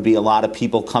that there would be a lot of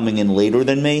people coming in later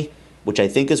than me, which I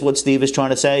think is what Steve is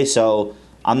trying to say. So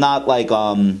I'm not like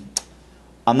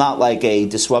a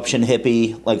disruption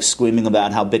hippie, like screaming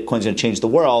about how Bitcoin's going to change the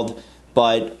world.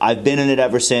 But I've been in it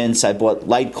ever since. I bought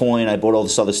Litecoin. I bought all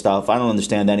this other stuff. I don't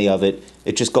understand any of it.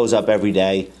 It just goes up every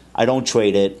day. I don't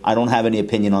trade it. I don't have any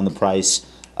opinion on the price.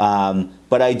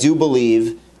 But I do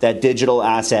believe that digital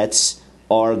assets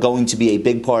are going to be a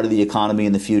big part of the economy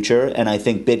in the future. And I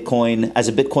think Bitcoin, as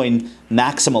a Bitcoin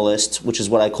maximalist, which is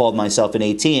what I called myself in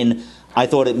 2018, I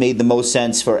thought it made the most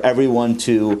sense for everyone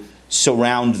to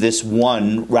surround this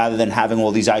one rather than having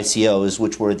all these ICOs,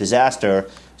 which were a disaster.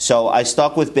 So I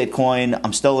stuck with Bitcoin.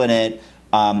 I'm still in it.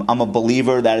 I'm a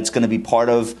believer that it's going to be part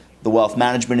of the wealth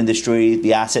management industry,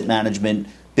 the asset management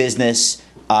business.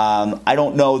 I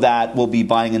don't know that we'll be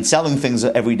buying and selling things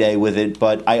every day with it,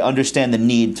 but I understand the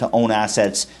need to own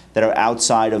assets that are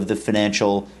outside of the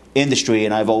financial industry,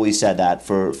 and I've always said that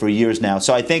for years now.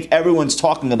 So I think everyone's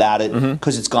talking about it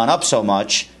because it's gone up so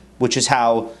much, which is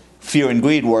how fear and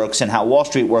greed works and how Wall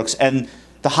Street works. And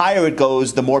the higher it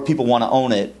goes, the more people want to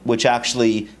own it, which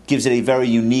actually gives it a very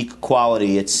unique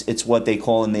quality. It's what they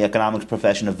call in the economics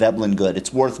profession a Veblen good.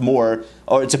 It's worth more,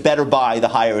 or it's a better buy the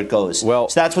higher it goes. Well,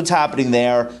 so that's what's happening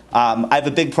there. I have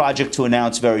a big project to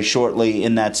announce very shortly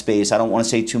in that space. I don't want to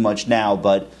say too much now,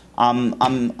 but I'm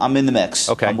in the mix.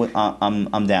 Okay.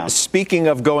 I'm down. Speaking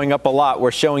of going up a lot,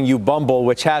 we're showing you Bumble,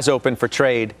 which has opened for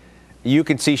trade. You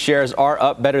can see shares are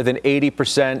up better than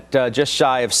 80%, just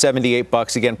shy of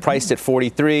 $78. Again, priced at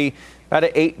 $43. About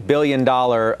an $8 billion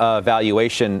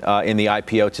valuation in the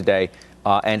IPO today,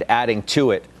 and adding to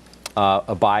it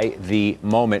by the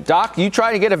moment. Doc, you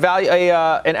try to get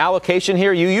an allocation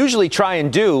here. You usually try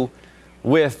and do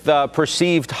with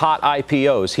perceived hot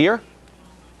IPOs. Here?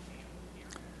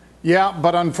 Yeah,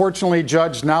 but unfortunately,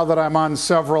 Judge, now that I'm on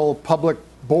several public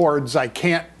boards, I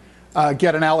can't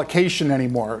get an allocation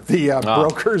anymore. The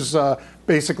brokers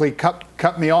basically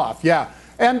cut me off. Yeah,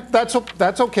 and that's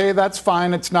okay. That's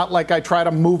fine. It's not like I try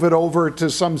to move it over to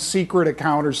some secret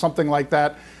account or something like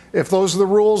that. If those are the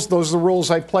rules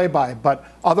I play by. But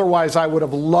otherwise, I would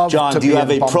have loved John, to be John, do you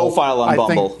have a Bumble. profile on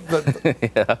Bumble?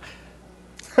 Yeah.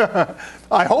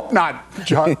 I hope not,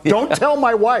 John. Don't tell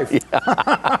my wife.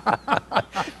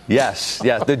 Yes.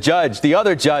 The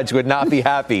other judge would not be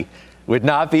happy. Would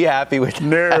not be happy with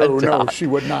that. No, she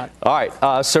would not. All right,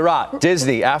 Sarat,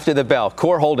 Disney, after the bell,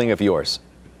 core holding of yours.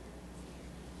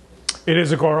 It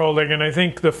is a core holding, and I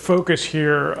think the focus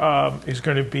here is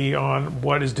going to be on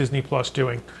what is Disney Plus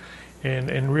doing,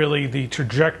 and really the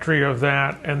trajectory of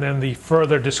that, and then the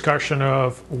further discussion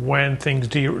of when things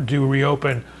do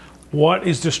reopen. What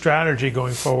is the strategy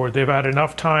going forward? They've had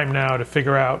enough time now to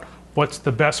figure out what's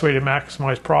the best way to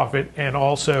maximize profit and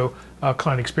also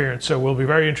client experience. So we'll be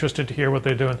very interested to hear what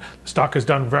they're doing. The stock has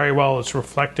done very well. It's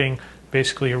reflecting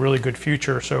basically a really good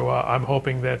future. So I'm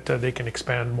hoping that they can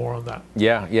expand more on that.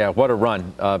 Yeah. What a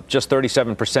run. Just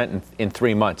 37% in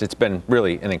 3 months. It's been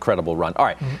really an incredible run. All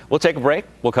right, We'll take a break.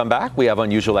 We'll come back. We have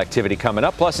unusual activity coming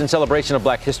up. Plus, in celebration of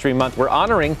Black History Month, we're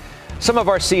honoring some of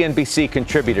our CNBC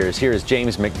contributors. Here is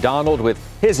James McDonald with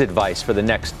his advice for the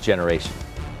next generation.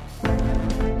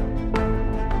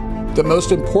 The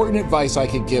most important advice I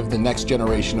could give the next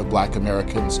generation of Black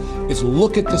Americans is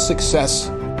look at the success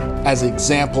as an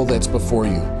example that's before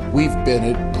you. We've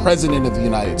been a president of the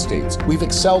United States. We've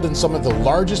excelled in some of the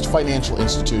largest financial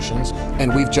institutions,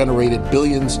 and we've generated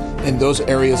billions in those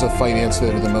areas of finance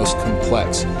that are the most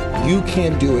complex. You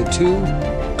can do it too.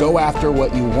 Go after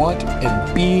what you want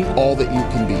and be all that you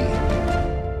can be.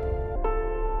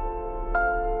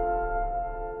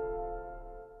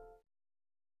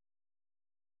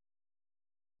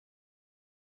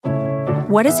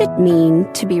 What does it mean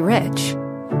to be rich?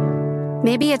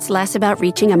 Maybe it's less about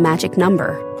reaching a magic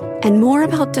number and more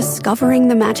about discovering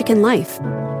the magic in life.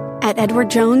 At Edward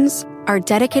Jones, our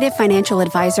dedicated financial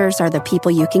advisors are the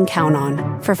people you can count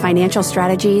on for financial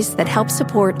strategies that help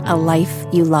support a life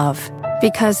you love.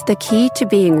 Because the key to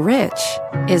being rich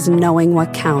is knowing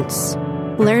what counts.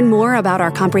 Learn more about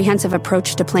our comprehensive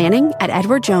approach to planning at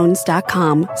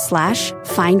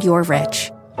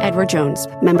edwardjones.com/findyourrich. Edward Jones,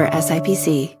 member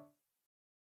SIPC.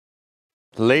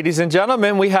 Ladies and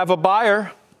gentlemen, we have a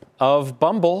buyer of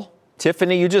Bumble.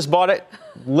 Tiffany, you just bought it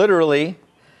literally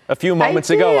a few moments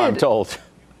ago, I'm told.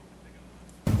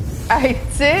 I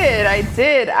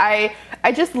did. I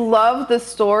just love the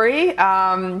story.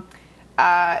 And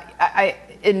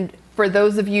for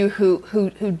those of you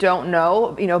who don't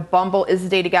know, Bumble is a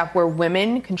dating app where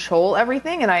women control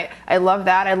everything, and I love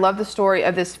that. I love the story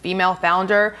of this female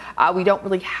founder. We don't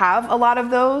really have a lot of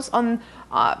those on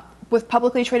with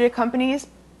publicly traded companies.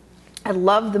 I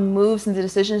love the moves and the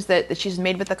decisions that she's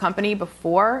made with the company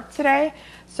before today.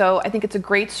 So I think it's a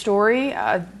great story.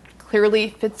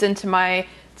 Clearly fits into my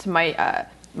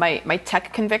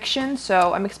tech conviction.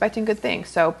 So I'm expecting good things.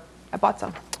 So I bought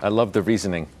some. I love the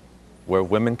reasoning, where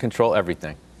women control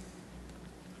everything.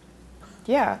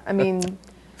 Yeah, I mean,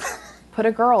 put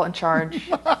a girl in charge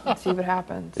and see what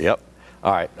happens. Yep.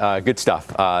 All right. Good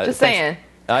stuff. Just saying.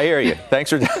 I hear you. Thanks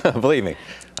for, believe me,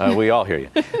 we all hear you.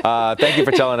 Thank you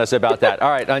for telling us about that. All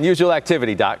right, unusual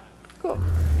activity, Doc. Cool.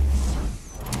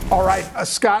 All right,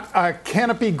 Scott,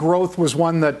 Canopy Growth was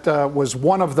one that was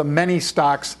one of the many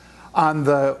stocks on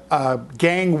the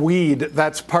Gang Weed.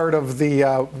 That's part of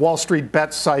the Wall Street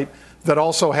Bet site that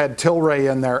also had Tilray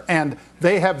in there. And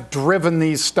they have driven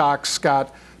these stocks,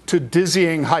 Scott, to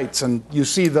dizzying heights. And you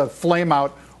see the flame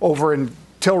out over in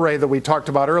Tilray that we talked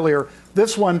about earlier.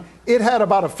 This one, it had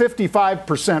about a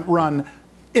 55% run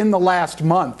in the last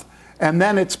month. And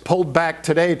then it's pulled back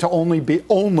today to only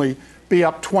be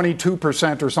up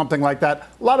 22% or something like that.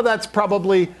 A lot of that's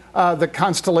probably the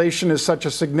Constellation is such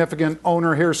a significant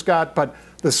owner here, Scott. But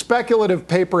the speculative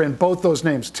paper in both those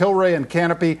names, Tilray and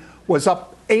Canopy, was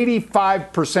up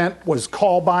 85%, was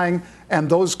call buying. And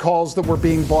those calls that were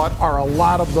being bought are a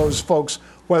lot of those folks,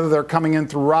 whether they're coming in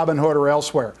through Robinhood or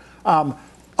elsewhere.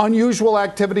 Unusual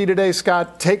activity today,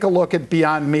 Scott. Take a look at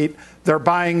Beyond Meat. They're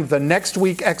buying the next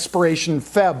week expiration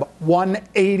Feb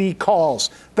 180 calls.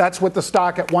 That's with the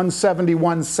stock at 170,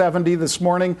 170 this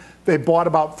morning. They bought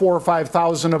about 4,000 or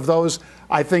 5,000 of those.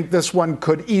 I think this one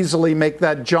could easily make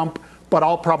that jump, but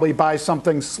I'll probably buy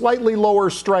something slightly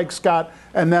lower strike, Scott,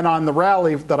 and then on the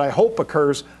rally that I hope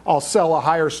occurs, I'll sell a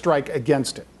higher strike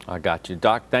against it. I got you,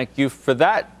 Doc. Thank you for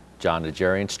that. John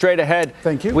Najarian. Straight ahead,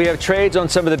 thank you. We have trades on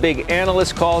some of the big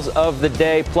analyst calls of the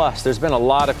day. Plus, there's been a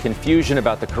lot of confusion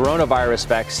about the coronavirus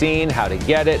vaccine, how to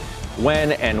get it,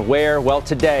 when and where. Well,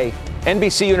 today,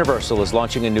 NBC Universal is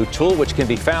launching a new tool which can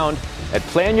be found at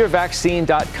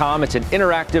planyourvaccine.com. It's an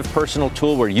interactive personal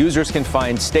tool where users can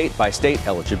find state-by-state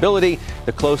eligibility,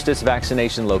 the closest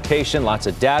vaccination location, lots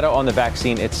of data on the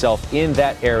vaccine itself in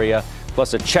that area,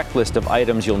 plus a checklist of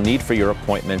items you'll need for your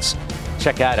appointments.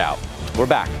 Check that out. We're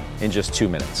back in just 2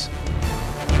 minutes.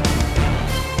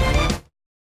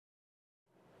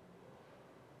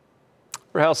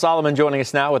 Rahel Solomon joining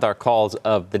us now with our calls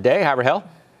of the day. Hi, Rahel.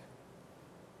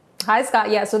 Hi, Scott.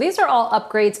 Yeah, so these are all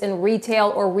upgrades in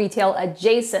retail or retail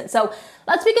adjacent. So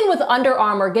let's begin with Under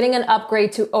Armour getting an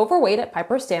upgrade to overweight at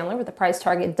Piper Sandler with the price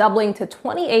target doubling to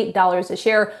 $28 a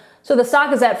share. So the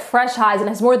stock is at fresh highs and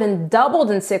has more than doubled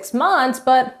in 6 months,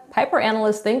 but Piper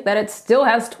analysts think that it still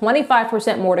has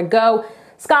 25% more to go.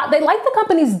 Scott, they like the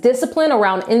company's discipline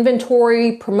around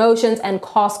inventory, promotions, and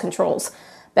cost controls.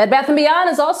 Bed Bath & Beyond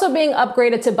is also being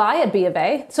upgraded to buy at B of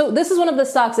A. So this is one of the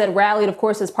stocks that rallied, of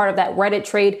course, as part of that Reddit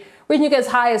trade, reaching as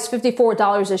high as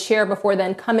 $54 a share before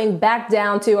then coming back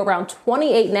down to around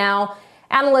 $28 now.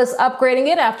 Analysts upgrading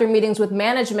it after meetings with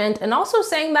management and also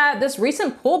saying that this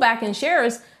recent pullback in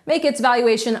shares make its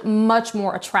valuation much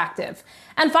more attractive.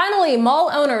 And finally, mall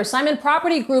owner Simon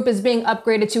Property Group is being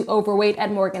upgraded to overweight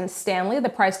at Morgan Stanley. The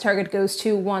price target goes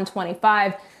to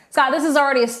 $125. Scott, this is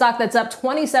already a stock that's up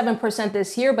 27%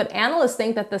 this year, but analysts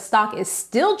think that the stock is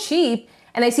still cheap,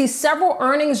 and they see several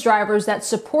earnings drivers that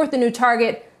support the new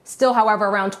target, still, however,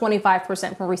 around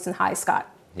 25% from recent highs, Scott.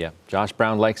 Yeah, Josh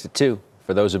Brown likes it too.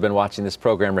 For those who've been watching this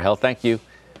program, Rahel, thank you.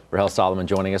 Rahel Solomon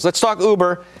joining us. Let's talk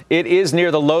Uber. It is near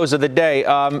the lows of the day,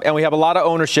 and we have a lot of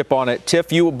ownership on it.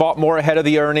 Tiff, you bought more ahead of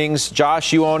the earnings.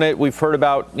 Josh, you own it. We've heard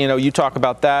about, you talk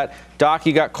about that. Doc,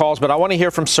 you got calls, but I want to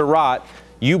hear from Sarat.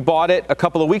 You bought it a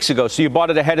couple of weeks ago, so you bought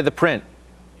it ahead of the print.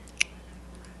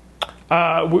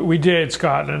 We did,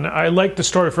 Scott, and I like the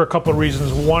story for a couple of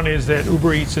reasons. One is that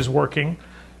Uber Eats is working.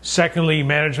 Secondly,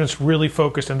 management's really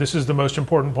focused, and this is the most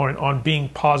important point, on being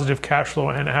positive cash flow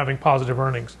and having positive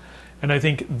earnings. And I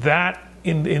think that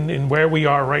in where we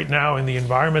are right now, in the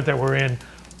environment that we're in,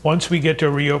 once we get to a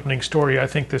reopening story, I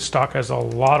think this stock has a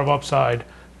lot of upside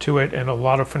to it and a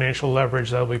lot of financial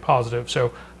leverage that'll be positive.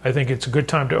 So I think it's a good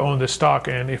time to own this stock,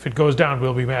 and if it goes down,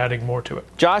 we'll be adding more to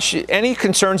it. Josh, any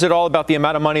concerns at all about the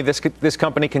amount of money this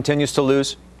company continues to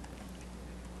lose?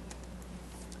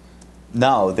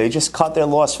 No, they just cut their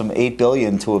loss from $8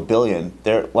 billion to $1 billion.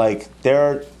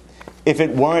 If it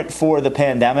weren't for the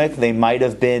pandemic, they might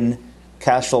have been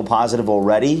cash flow positive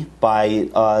already by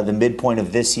the midpoint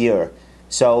of this year.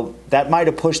 So that might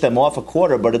have pushed them off a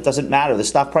quarter, but it doesn't matter. The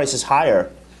stock price is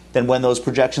higher than when those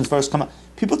projections first come out.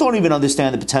 People don't even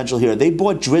understand the potential here. They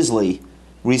bought Drizzly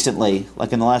recently,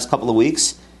 like in the last couple of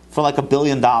weeks, for like $1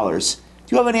 billion. Do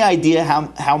you have any idea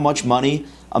how much money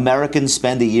Americans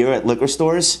spend a year at liquor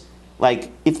stores?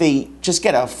 Like, if they just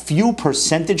get a few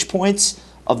percentage points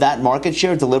of that market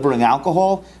share delivering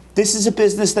alcohol, this is a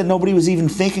business that nobody was even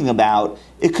thinking about.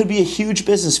 It could be a huge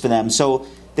business for them. So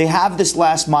they have this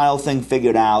last mile thing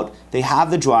figured out. They have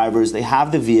the drivers. They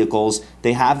have the vehicles.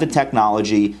 They have the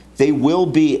technology. They will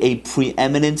be a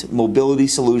preeminent mobility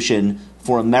solution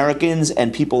for Americans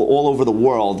and people all over the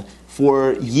world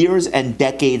for years and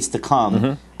decades to come.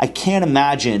 Mm-hmm. I can't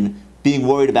imagine being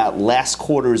worried about last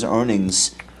quarter's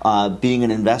earnings being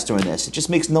an investor in this. It just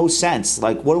makes no sense.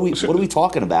 Like, what are we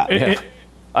talking about?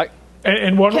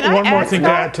 And one more thing to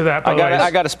add to that.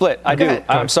 I got to split. I do.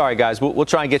 I'm sorry, guys. We'll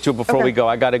try and get to it before we go.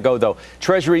 I got to go, though.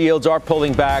 Treasury yields are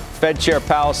pulling back. Fed Chair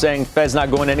Powell saying Fed's not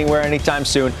going anywhere anytime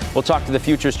soon. We'll talk to the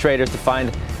futures traders to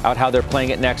find out how they're playing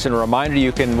it next. And a reminder,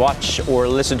 you can watch or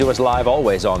listen to us live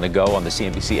always on the go on the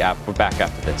CNBC app. We're back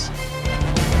after this.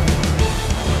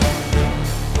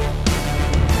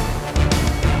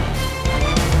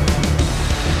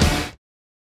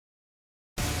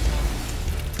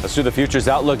 Let's do the futures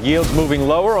outlook. Yields moving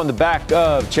lower on the back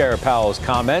of Chair Powell's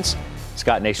comments.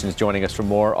 Scott Nation is joining us for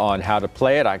more on how to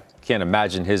play it. I can't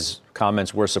imagine his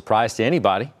comments were a surprise to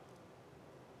anybody.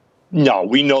 No,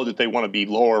 we know that they want to be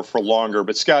lower for longer.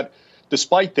 But, Scott,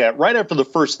 despite that, right after the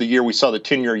first of the year, we saw the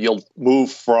 10-year yield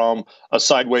move from a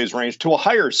sideways range to a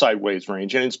higher sideways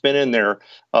range. And it's been in there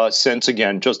since,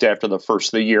 again, just after the first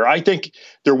of the year. I think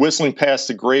they're whistling past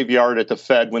the graveyard at the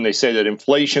Fed when they say that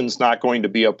inflation's not going to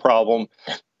be a problem.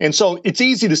 And so it's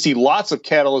easy to see lots of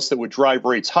catalysts that would drive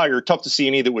rates higher, tough to see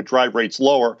any that would drive rates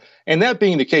lower. And that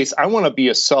being the case, I want to be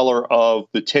a seller of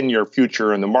the 10-year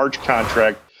future in the March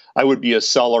contract. I would be a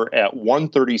seller at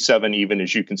 137 even,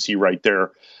 as you can see right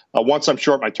there. Once I'm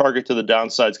short, my target to the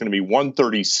downside is going to be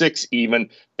 136 even.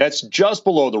 That's just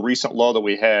below the recent low that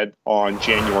we had on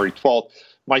January 12th.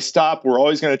 My stop, we're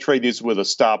always going to trade these with a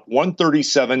stop,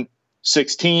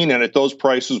 137.16, and at those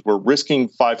prices, we're risking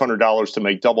 $500 to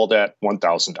make double that,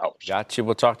 $1,000. Gotcha.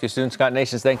 We'll talk to you soon. Scott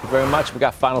Nations, thank you very much. We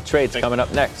got final trades coming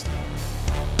up next.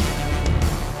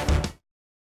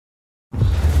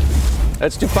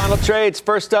 Let's do final trades.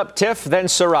 First up, Tiff, then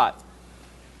Sarat.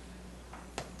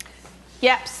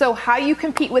 Yep. So how you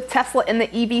compete with Tesla in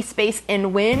the EV space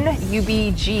and win?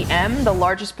 UBGM, the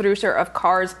largest producer of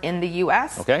cars in the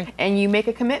U.S. Okay. And you make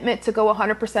a commitment to go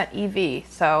 100% EV.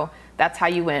 So that's how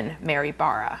you win, Mary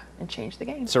Barra, and change the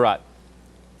game. Sarat.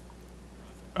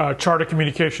 Charter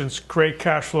Communications, great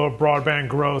cash flow, broadband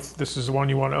growth. This is the one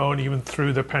you want to own even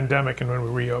through the pandemic and when we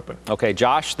reopen. Okay,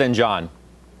 Josh, then John.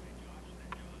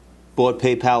 Bought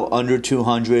PayPal under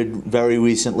 200 very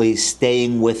recently,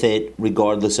 staying with it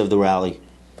regardless of the rally.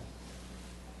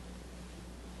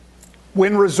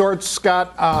 Wynn Resorts,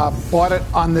 Scott, bought it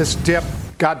on this dip,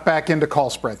 got back into call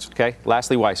spreads. Okay,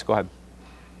 lastly, Weiss, go ahead.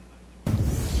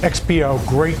 XPO,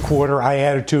 great quarter. I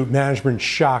Attitude Management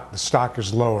shocked. The stock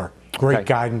is lower. Great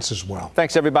guidance as well.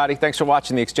 Thanks, everybody. Thanks for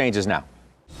watching The Exchanges Now.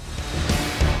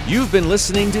 You've been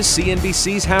listening to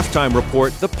CNBC's Halftime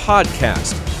Report, the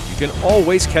podcast. You can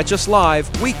always catch us live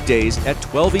weekdays at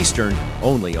 12 Eastern,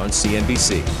 only on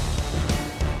CNBC.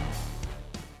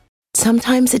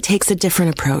 Sometimes it takes a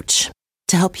different approach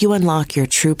to help you unlock your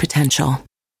true potential.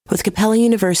 With Capella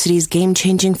University's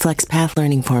game-changing FlexPath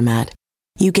learning format,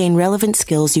 you gain relevant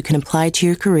skills you can apply to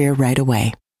your career right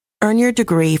away. Earn your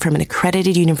degree from an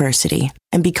accredited university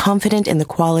and be confident in the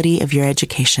quality of your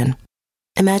education.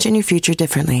 Imagine your future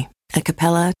differently at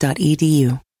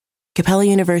capella.edu. Capella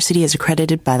University is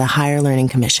accredited by the Higher Learning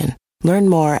Commission. Learn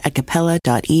more at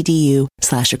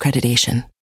capella.edu/accreditation.